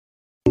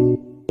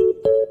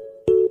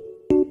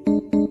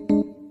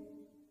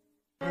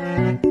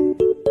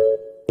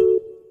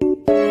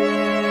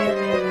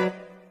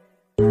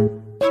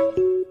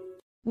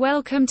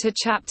Welcome to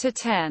Chapter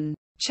 10.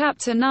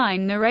 Chapter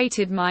 9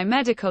 narrated my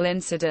medical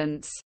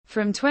incidents,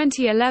 from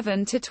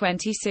 2011 to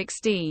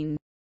 2016.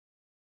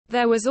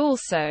 There was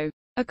also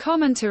a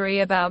commentary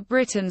about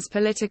Britain's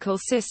political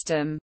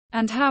system,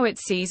 and how it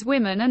sees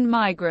women and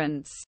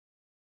migrants.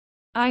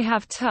 I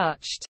have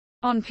touched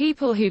on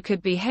people who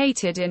could be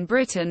hated in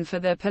Britain for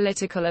their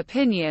political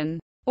opinion,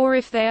 or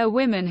if they are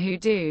women who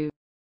do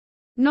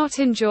not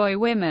enjoy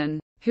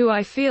women, who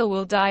I feel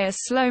will die a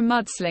slow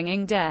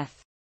mudslinging death.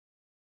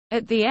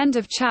 At the end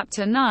of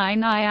Chapter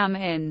 9 I am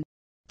in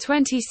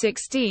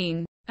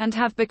 2016, and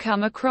have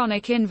become a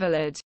chronic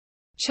invalid.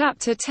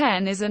 Chapter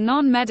 10 is a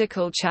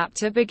non-medical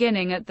chapter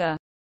beginning at the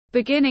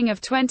beginning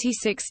of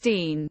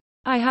 2016.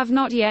 I have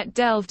not yet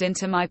delved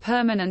into my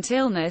permanent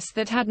illness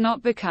that had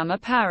not become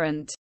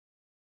apparent.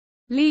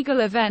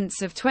 Legal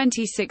events of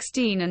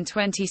 2016 and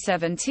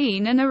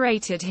 2017 are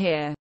narrated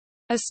here.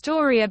 A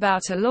story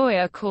about a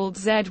lawyer called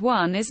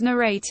Z1 is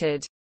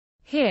narrated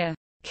here.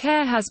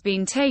 Care has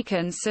been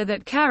taken so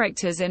that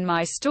characters in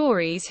my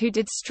stories who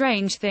did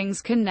strange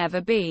things can never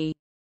be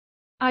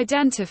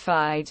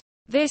identified.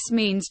 This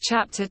means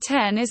Chapter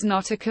 10 is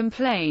not a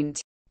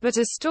complaint, but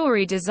a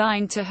story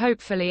designed to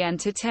hopefully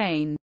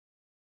entertain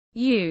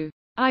you.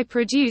 I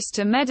produced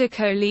a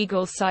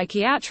medico-legal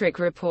psychiatric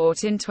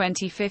report in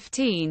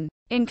 2015,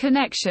 in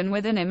connection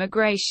with an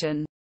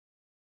immigration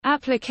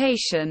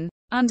application,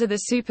 under the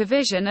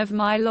supervision of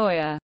my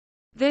lawyer.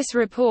 This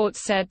report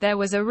said there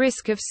was a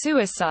risk of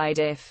suicide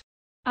if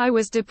I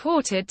was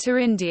deported to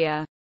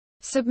India.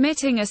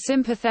 Submitting a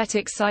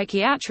sympathetic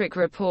psychiatric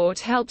report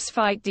helps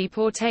fight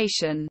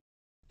deportation.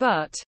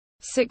 But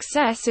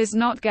success is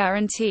not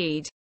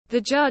guaranteed.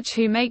 The judge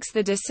who makes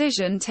the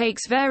decision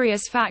takes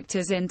various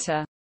factors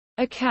into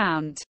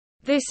account.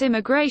 This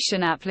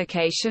immigration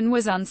application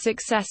was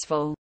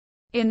unsuccessful.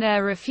 In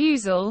their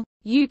refusal,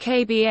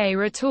 UKBA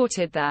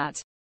retorted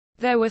that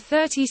there were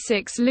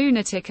 36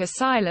 lunatic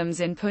asylums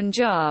in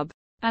Punjab,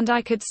 and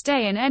I could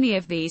stay in any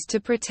of these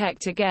to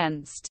protect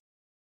against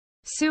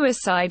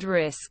suicide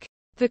risk.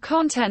 The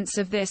contents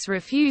of this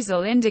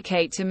refusal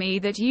indicate to me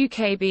that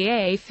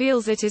UKBA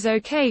feels it is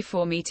okay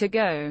for me to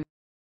go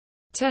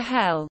to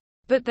hell.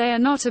 But they are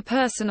not a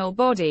personal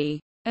body,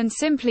 and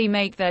simply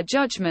make their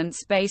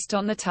judgments based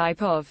on the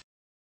type of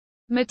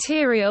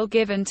material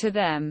given to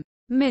them.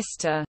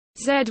 Mr.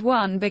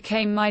 Z1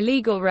 became my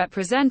legal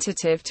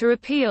representative to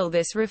appeal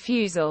this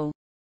refusal.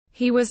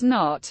 He was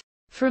not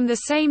from the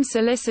same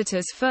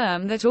solicitor's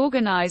firm that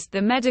organized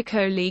the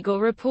medico-legal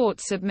report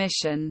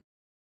submission.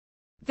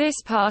 This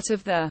part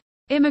of the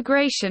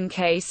immigration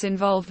case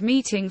involved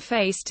meeting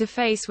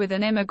face-to-face with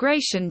an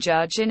immigration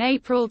judge in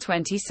April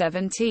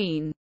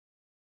 2017.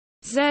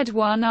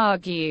 Z1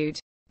 argued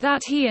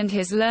that he and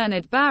his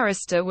learned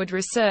barrister would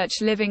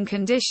research living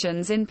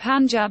conditions in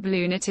Punjab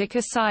lunatic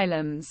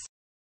asylums.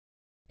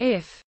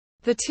 If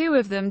the two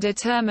of them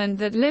determined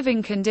that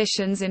living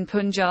conditions in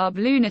Punjab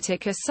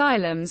lunatic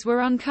asylums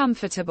were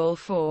uncomfortable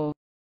for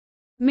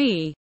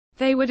me,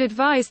 they would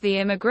advise the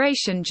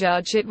immigration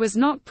judge it was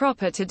not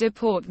proper to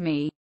deport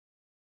me.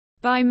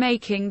 By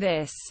making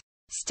this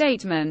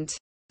statement,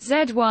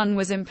 Z1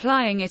 was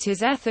implying it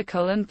is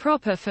ethical and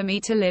proper for me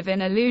to live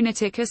in a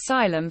lunatic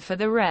asylum for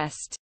the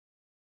rest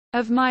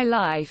of my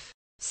life.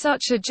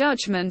 Such a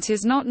judgment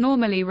is not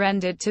normally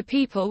rendered to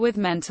people with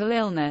mental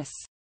illness.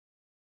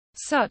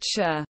 Such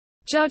a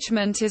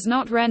judgment is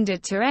not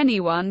rendered to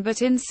anyone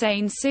but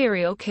insane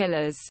serial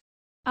killers.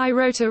 I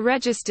wrote a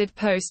registered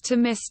post to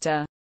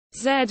Mr.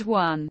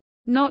 Z1,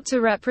 not to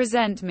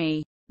represent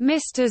me.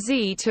 Mr.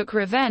 Z took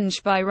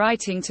revenge by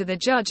writing to the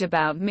judge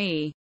about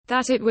me,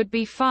 that it would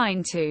be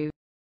fine to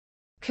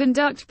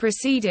conduct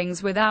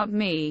proceedings without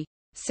me,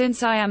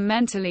 since I am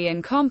mentally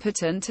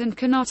incompetent and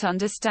cannot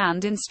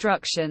understand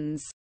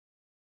instructions.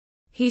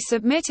 He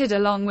submitted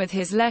along with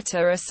his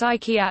letter a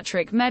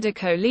psychiatric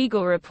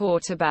medico-legal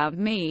report about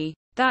me,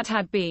 that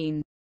had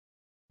been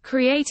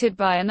created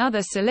by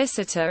another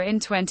solicitor in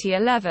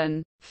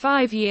 2011,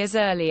 5 years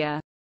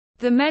earlier.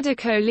 The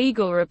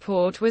medico-legal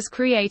report was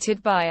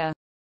created by a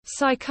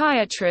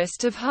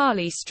psychiatrist of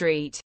Harley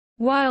Street.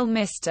 While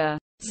Mr.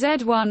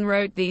 Z1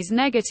 wrote these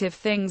negative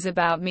things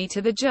about me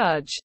to the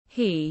judge,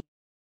 he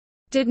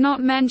did not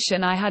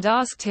mention I had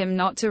asked him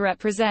not to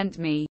represent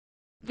me.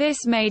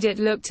 This made it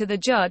look to the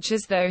judge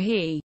as though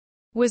he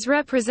was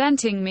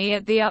representing me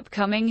at the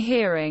upcoming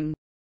hearing.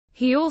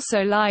 He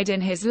also lied in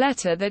his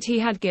letter that he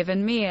had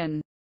given me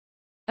an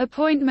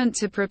appointment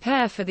to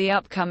prepare for the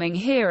upcoming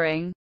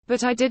hearing,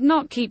 but I did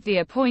not keep the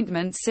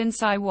appointment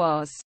since I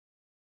was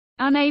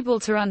unable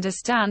to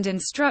understand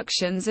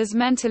instructions as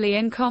mentally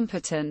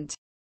incompetent.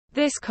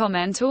 This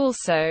comment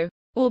also,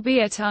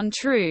 albeit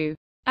untrue,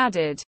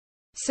 added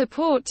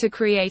support to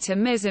create a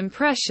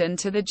misimpression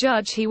to the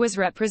judge he was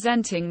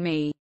representing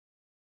me.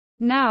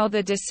 Now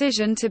the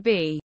decision to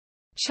be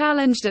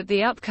challenged at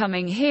the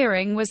upcoming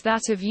hearing was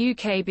that of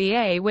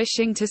UKBA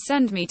wishing to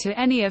send me to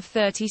any of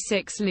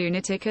 36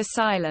 lunatic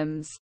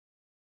asylums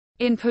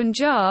in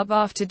Punjab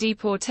after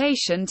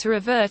deportation to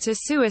avert a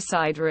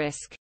suicide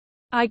risk.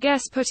 I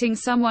guess putting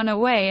someone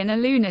away in a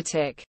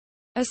lunatic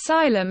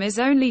Asylum is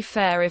only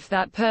fair if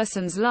that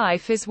person's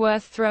life is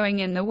worth throwing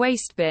in the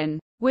waste bin,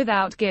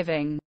 without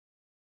giving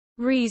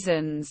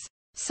reasons.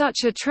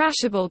 Such a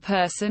trashable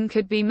person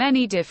could be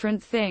many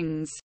different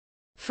things.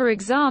 For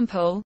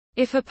example,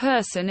 if a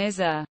person is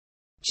a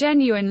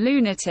genuine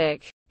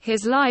lunatic,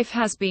 his life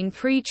has been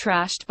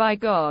pre-trashed by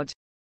God.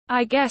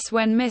 I guess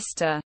when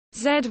Mr.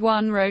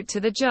 Z1 wrote to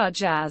the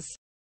judge as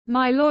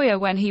my lawyer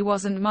when he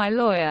wasn't my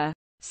lawyer,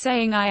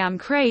 saying I am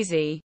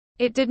crazy,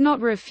 it did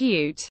not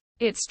refute,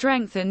 it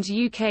strengthened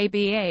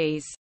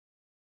UKBA's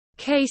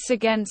case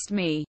against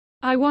me.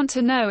 I want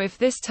to know if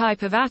this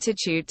type of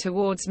attitude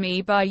towards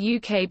me by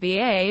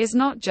UKBA is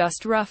not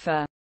just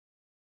rougher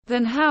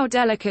than how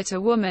delicate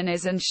a woman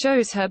is and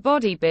shows her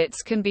body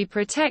bits can be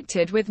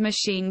protected with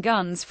machine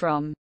guns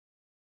from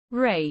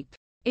rape.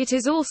 It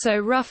is also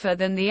rougher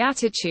than the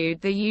attitude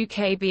the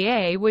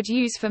UKBA would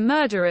use for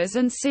murderers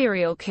and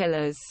serial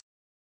killers.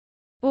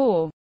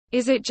 Or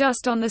is it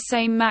just on the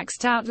same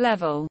maxed out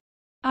level?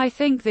 I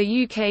think the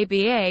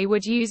UKBA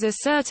would use a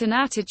certain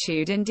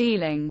attitude in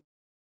dealing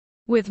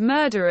with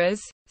murderers,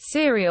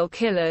 serial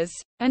killers,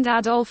 and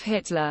Adolf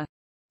Hitler.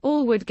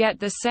 All would get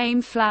the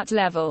same flat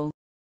level.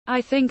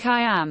 I think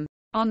I am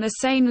on the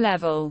same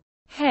level.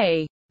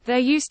 Hey, there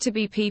used to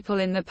be people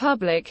in the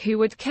public who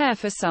would care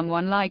for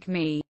someone like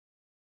me.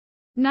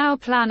 Now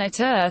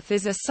planet Earth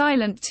is a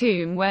silent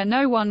tomb where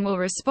no one will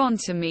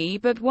respond to me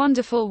but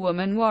wonderful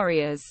woman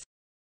warriors.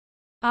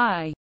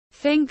 I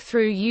think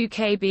through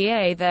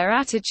UKBA their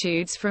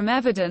attitudes from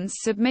evidence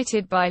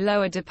submitted by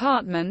lower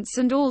departments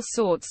and all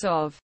sorts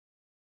of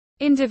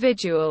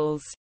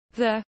individuals.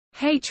 The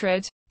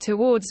hatred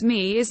towards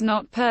me is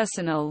not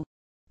personal.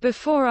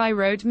 Before I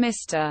wrote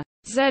Mr.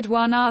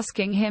 Z1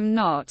 asking him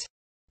not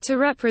to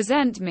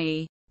represent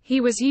me, he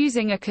was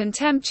using a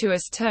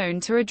contemptuous tone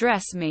to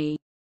address me.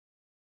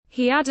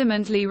 He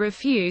adamantly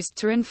refused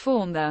to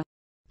inform the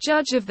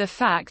judge of the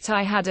fact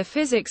I had a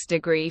physics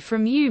degree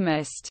from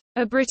UMIST,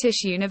 a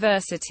British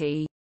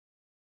university.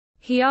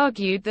 He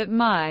argued that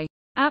my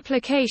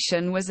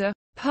application was a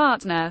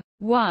partner,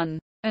 one,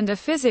 and a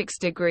physics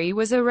degree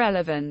was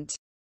irrelevant.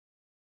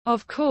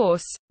 Of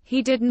course,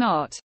 he did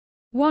not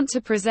want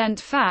to present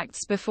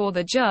facts before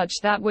the judge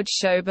that would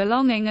show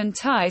belonging and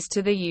ties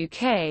to the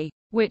UK,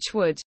 which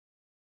would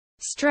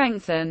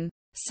strengthen,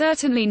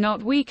 certainly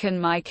not weaken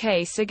my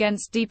case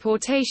against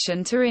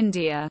deportation to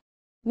India.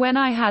 When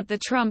I had the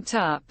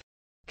trumped-up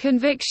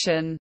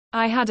conviction,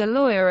 I had a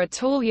lawyer, a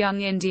tall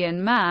young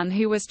Indian man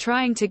who was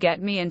trying to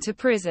get me into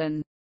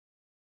prison.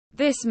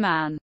 This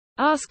man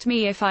asked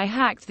me if I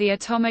hacked the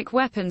atomic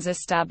weapons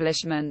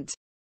establishment.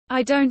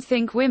 I don't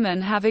think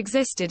women have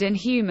existed in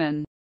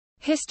human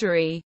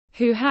history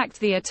who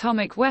hacked the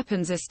atomic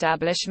weapons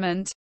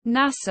establishment,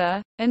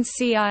 NASA, and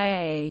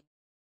CIA.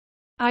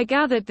 I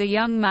gathered the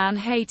young man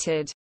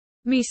hated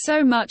me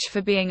so much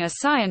for being a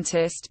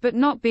scientist but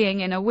not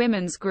being in a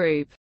women's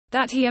group,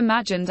 that he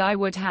imagined I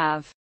would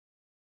have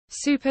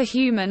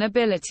superhuman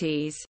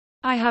abilities.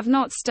 I have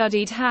not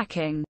studied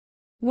hacking.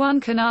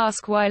 One can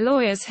ask why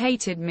lawyers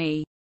hated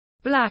me.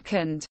 Black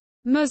and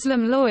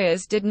Muslim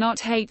lawyers did not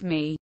hate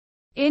me.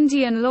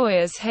 Indian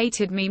lawyers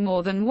hated me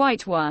more than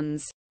white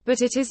ones,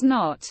 but it is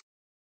not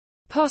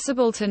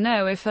possible to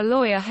know if a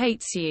lawyer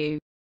hates you.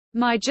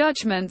 My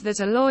judgment that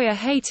a lawyer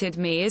hated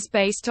me is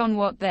based on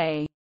what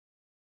they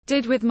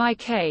did with my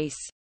case.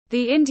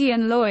 The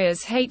Indian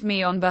lawyers hate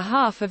me on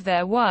behalf of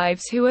their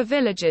wives who are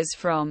villagers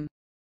from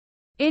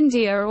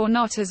India or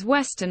not as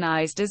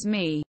westernized as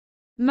me.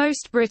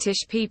 Most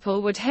British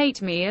people would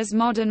hate me as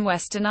modern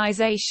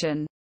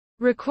westernization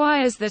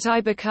requires that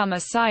I become a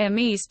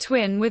Siamese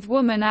twin with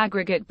woman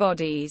aggregate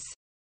bodies.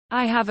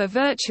 I have a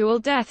virtual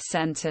death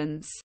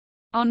sentence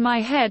on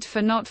my head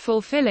for not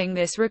fulfilling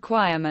this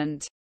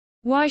requirement.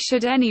 Why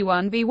should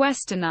anyone be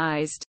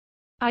westernized?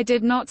 I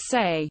did not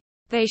say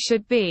they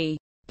should be.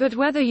 But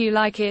whether you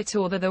like it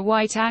or the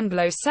white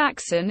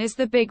Anglo-Saxon is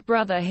the big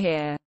brother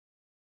here.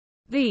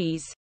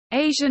 These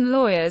Asian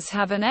lawyers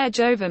have an edge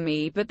over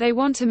me, but they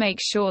want to make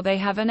sure they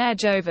have an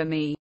edge over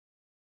me.